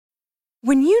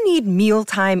When you need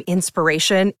mealtime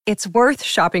inspiration, it's worth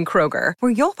shopping Kroger,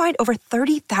 where you'll find over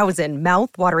 30,000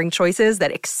 mouth-watering choices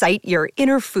that excite your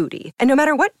inner foodie. And no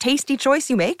matter what tasty choice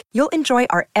you make, you'll enjoy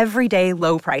our everyday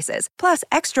low prices, plus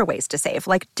extra ways to save,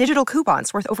 like digital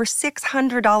coupons worth over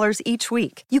 $600 each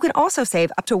week. You can also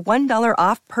save up to $1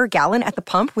 off per gallon at the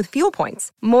pump with fuel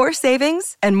points. More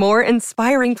savings and more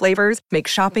inspiring flavors make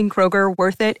shopping Kroger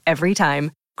worth it every time.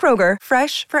 Kroger,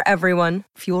 fresh for everyone.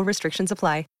 Fuel restrictions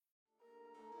apply.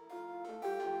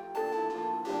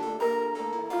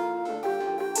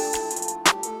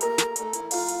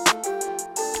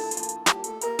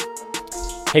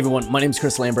 Hey everyone, my name is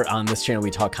Chris Lambert. On this channel, we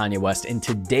talk Kanye West, and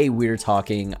today we're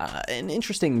talking an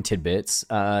interesting tidbits.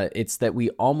 It's that we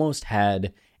almost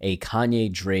had a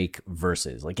Kanye Drake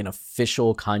versus, like an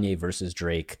official Kanye versus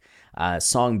Drake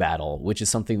song battle, which is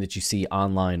something that you see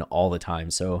online all the time.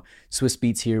 So Swizz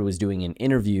Beatz here was doing an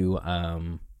interview.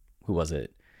 Who was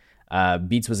it?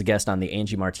 Beats was a guest on the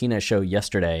Angie Martinez show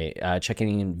yesterday,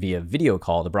 checking in via video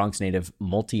call. The Bronx native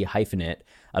multi-hyphenate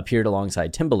appeared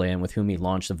alongside Timbaland, with whom he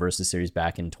launched the Versus series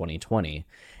back in 2020.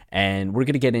 And we're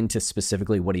going to get into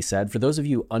specifically what he said. For those of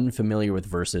you unfamiliar with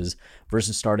Versus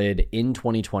started in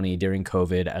 2020 during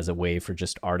COVID as a way for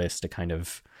just artists to kind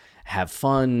of have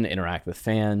fun, interact with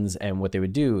fans. And what they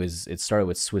would do is it started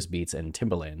with Swizz Beatz and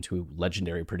Timbaland, two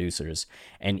legendary producers,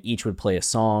 and each would play a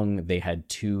song. They had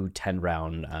two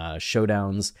 10-round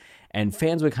showdowns, and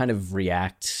fans would kind of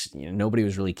react. Nobody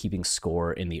was really keeping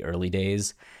score in the early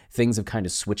days. Things have kind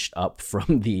of switched up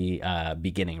from the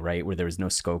beginning, right, where there was no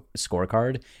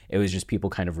scorecard. It was just people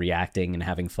kind of reacting and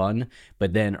having fun.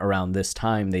 But then around this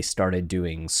time, they started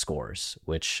doing scores,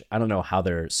 which I don't know how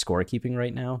they're scorekeeping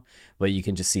right now, but you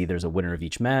can just see there's a winner of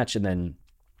each match. And then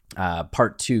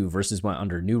part two, Versus went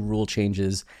under new rule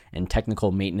changes and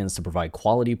technical maintenance to provide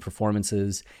quality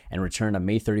performances, and returned on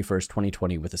May 31st,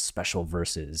 2020 with a special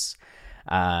Versus.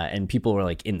 And people were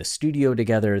like in the studio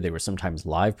together. They were sometimes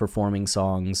live performing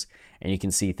songs, and you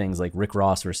can see things like Rick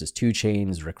Ross versus 2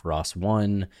 Chainz. Rick Ross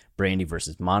won. Brandy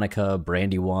versus Monica.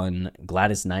 Brandy won.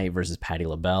 Gladys Knight versus Patti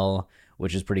LaBelle,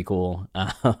 which is pretty cool.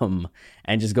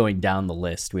 And just going down the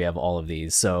list, we have all of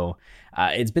these. So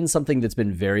it's been something that's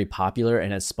been very popular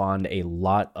and has spawned a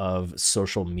lot of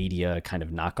social media kind of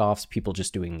knockoffs, people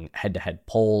just doing head-to-head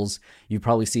polls. You've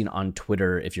probably seen on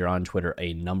Twitter, if you're on Twitter,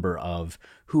 a number of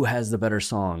who has the better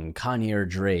song, Kanye or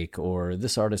Drake, or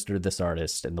this artist,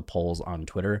 and the polls on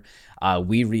Twitter.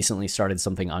 We recently started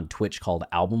something on Twitch called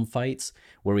Album Fights,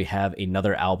 where we have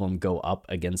another album go up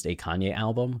against a Kanye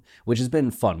album, which has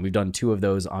been fun. We've done 2 of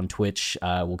those on Twitch.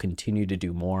 We'll continue to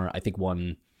do more. I think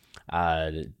one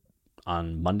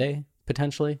on Monday,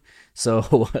 potentially.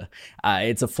 So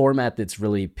it's a format that's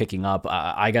really picking up.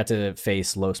 I got to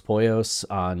face Los Pollos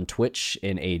on Twitch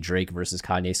in a Drake versus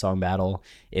Kanye song battle,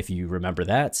 if you remember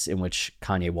that, in which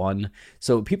Kanye won.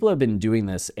 So people have been doing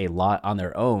this a lot on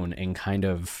their own and kind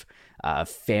of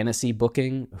fantasy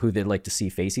booking who they'd like to see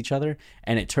face each other.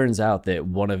 And it turns out that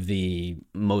one of the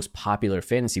most popular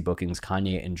fantasy bookings,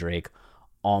 Kanye and Drake,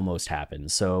 almost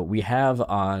happened. So we have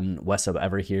on West Sub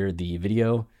Ever here the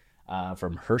video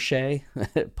from Hershey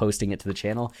posting it to the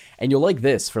channel, and you'll like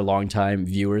this. For longtime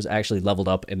viewers, I actually leveled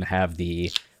up and have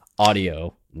the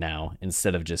audio now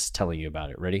instead of just telling you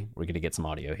about it. Ready? We're gonna get some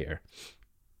audio here.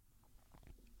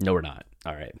 No, we're not.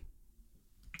 All right.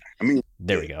 I mean,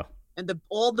 there we go. And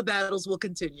all the battles will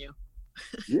continue.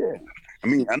 Yeah. I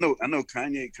mean, I know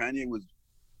Kanye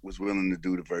was willing to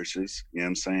do the verses, you know what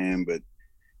I'm saying? But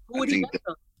who would he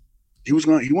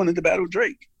he wanted to battle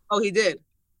Drake. Oh, he did.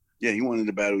 Yeah, he wanted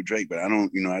to battle Drake, but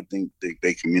I think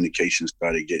they communication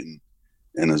started getting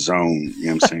in a zone, you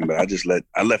know what I'm saying? But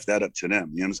I left that up to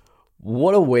them, you know what I'm saying?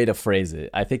 What a way to phrase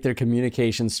it. I think their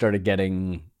communication started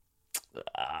getting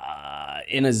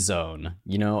in a zone,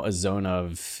 a zone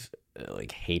of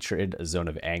like hatred, a zone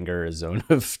of anger, a zone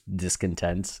of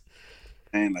discontent.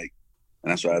 And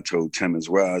that's what I told Tim as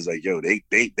well. I was like, yo, they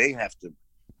have to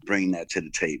bring that to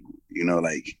the table,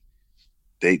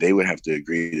 they would have to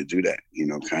agree to do that.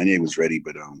 Kanye was ready,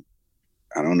 but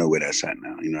I don't know where that's at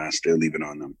now. I still leave it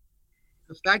on them.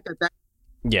 The fact that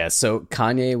yeah, so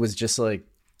Kanye was just like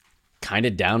kind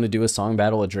of down to do a song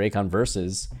battle with Drake on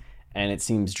Versus, and it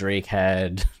seems Drake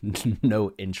had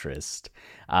no interest.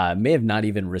 May have not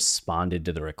even responded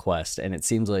to the request, and it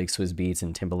seems like Swizz Beatz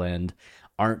and Timbaland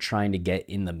aren't trying to get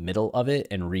in the middle of it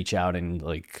and reach out and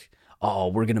like, oh,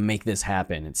 we're going to make this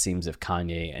happen. It seems if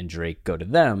Kanye and Drake go to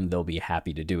them, they'll be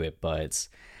happy to do it, but it's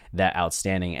that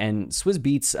outstanding. And Swizz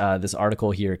Beatz, this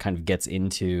article here kind of gets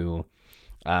into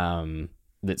that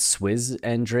Swizz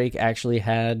and Drake actually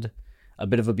had a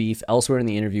bit of a beef. Elsewhere in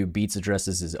the interview, Beats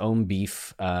addresses his own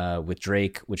beef with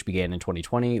Drake, which began in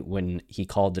 2020 when he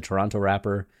called the Toronto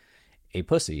rapper a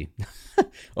pussy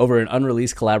over an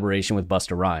unreleased collaboration with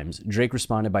Busta Rhymes. Drake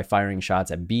responded by firing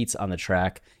shots at Beats on the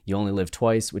track You Only Live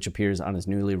Twice, which appears on his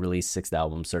newly released 6th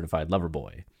album, Certified Lover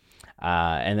Boy.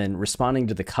 And then responding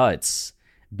to the cuts,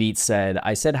 Beats said,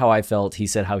 I said how I felt, he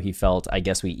said how he felt, I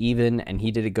guess we even, and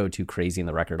he didn't go too crazy in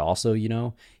the record also, you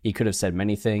know? He could have said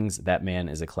many things. That man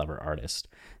is a clever artist.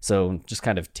 So just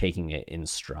kind of taking it in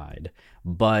stride.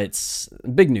 But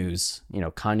big news, you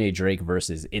know, Kanye Drake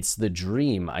versus. It's the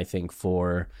dream, I think,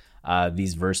 for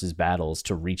these versus battles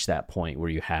to reach that point where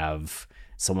you have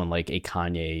someone like a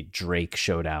Kanye Drake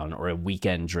showdown, or a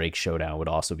Weeknd Drake showdown would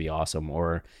also be awesome.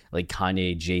 Or like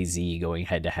Kanye Jay-Z going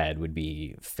head to head would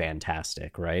be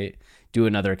fantastic, right? Do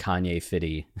another Kanye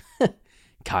Fitty,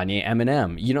 Kanye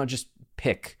Eminem, you know, just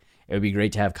pick. It would be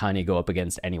great to have Kanye go up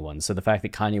against anyone. So the fact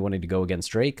that Kanye wanted to go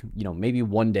against Drake, you know, maybe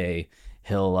one day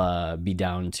he'll be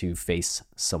down to face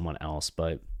someone else.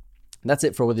 But that's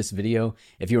it for this video.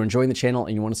 If you're enjoying the channel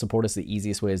and you want to support us, the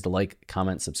easiest way is to like,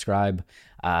 comment, subscribe.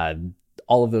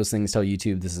 All of those things tell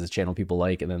YouTube this is a channel people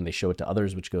like, and then they show it to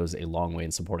others, which goes a long way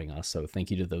in supporting us. So thank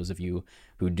you to those of you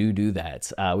who do that.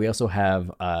 We also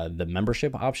have the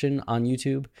membership option on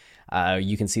YouTube.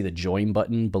 You can see the join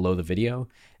button below the video.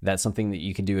 That's something that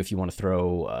you can do if you want to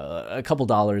throw a couple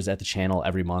dollars at the channel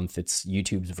every month. It's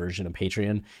YouTube's version of Patreon.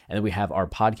 And then we have our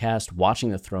podcast,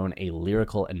 Watching the Throne, a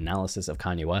lyrical analysis of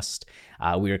Kanye West.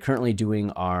 We are currently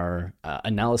doing our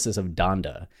analysis of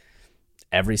Donda.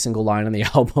 Every single line on the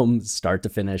album, start to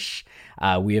finish.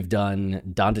 We have done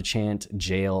Donda Chant,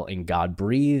 Jail, and God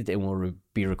Breathed, and we'll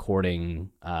be recording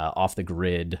Off the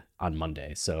Grid on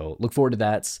Monday. So look forward to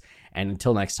that. And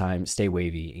until next time, stay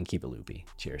wavy and keep it loopy.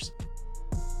 Cheers.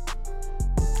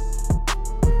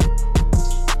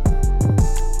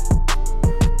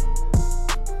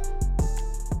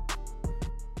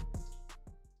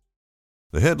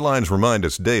 The headlines remind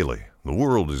us daily, the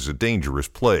world is a dangerous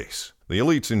place. The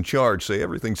elites in charge say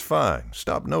everything's fine,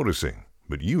 stop noticing.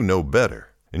 But you know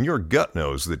better. And your gut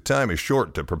knows that time is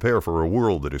short to prepare for a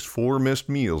world that is 4 missed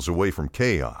meals away from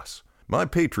chaos. My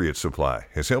Patriot Supply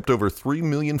has helped over 3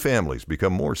 million families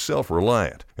become more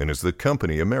self-reliant and is the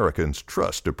company Americans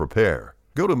trust to prepare.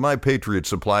 Go to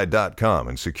MyPatriotSupply.com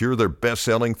and secure their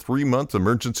best-selling 3-month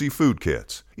emergency food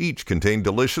kits. Each contain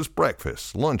delicious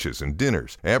breakfasts, lunches, and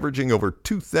dinners, averaging over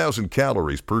 2,000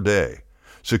 calories per day.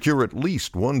 Secure at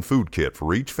least 1 food kit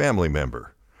for each family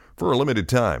member. For a limited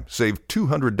time, save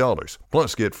 $200,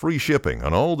 plus get free shipping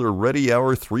on all their Ready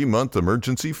Hour 3-month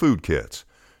emergency food kits.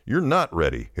 You're not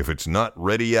ready if it's not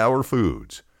Ready Hour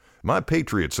Foods. My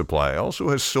Patriot Supply also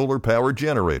has solar power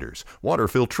generators, water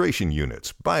filtration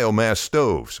units, biomass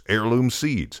stoves, heirloom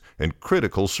seeds, and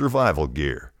critical survival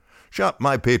gear. Shop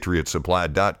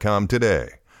MyPatriotSupply.com today.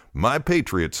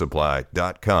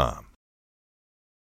 MyPatriotSupply.com.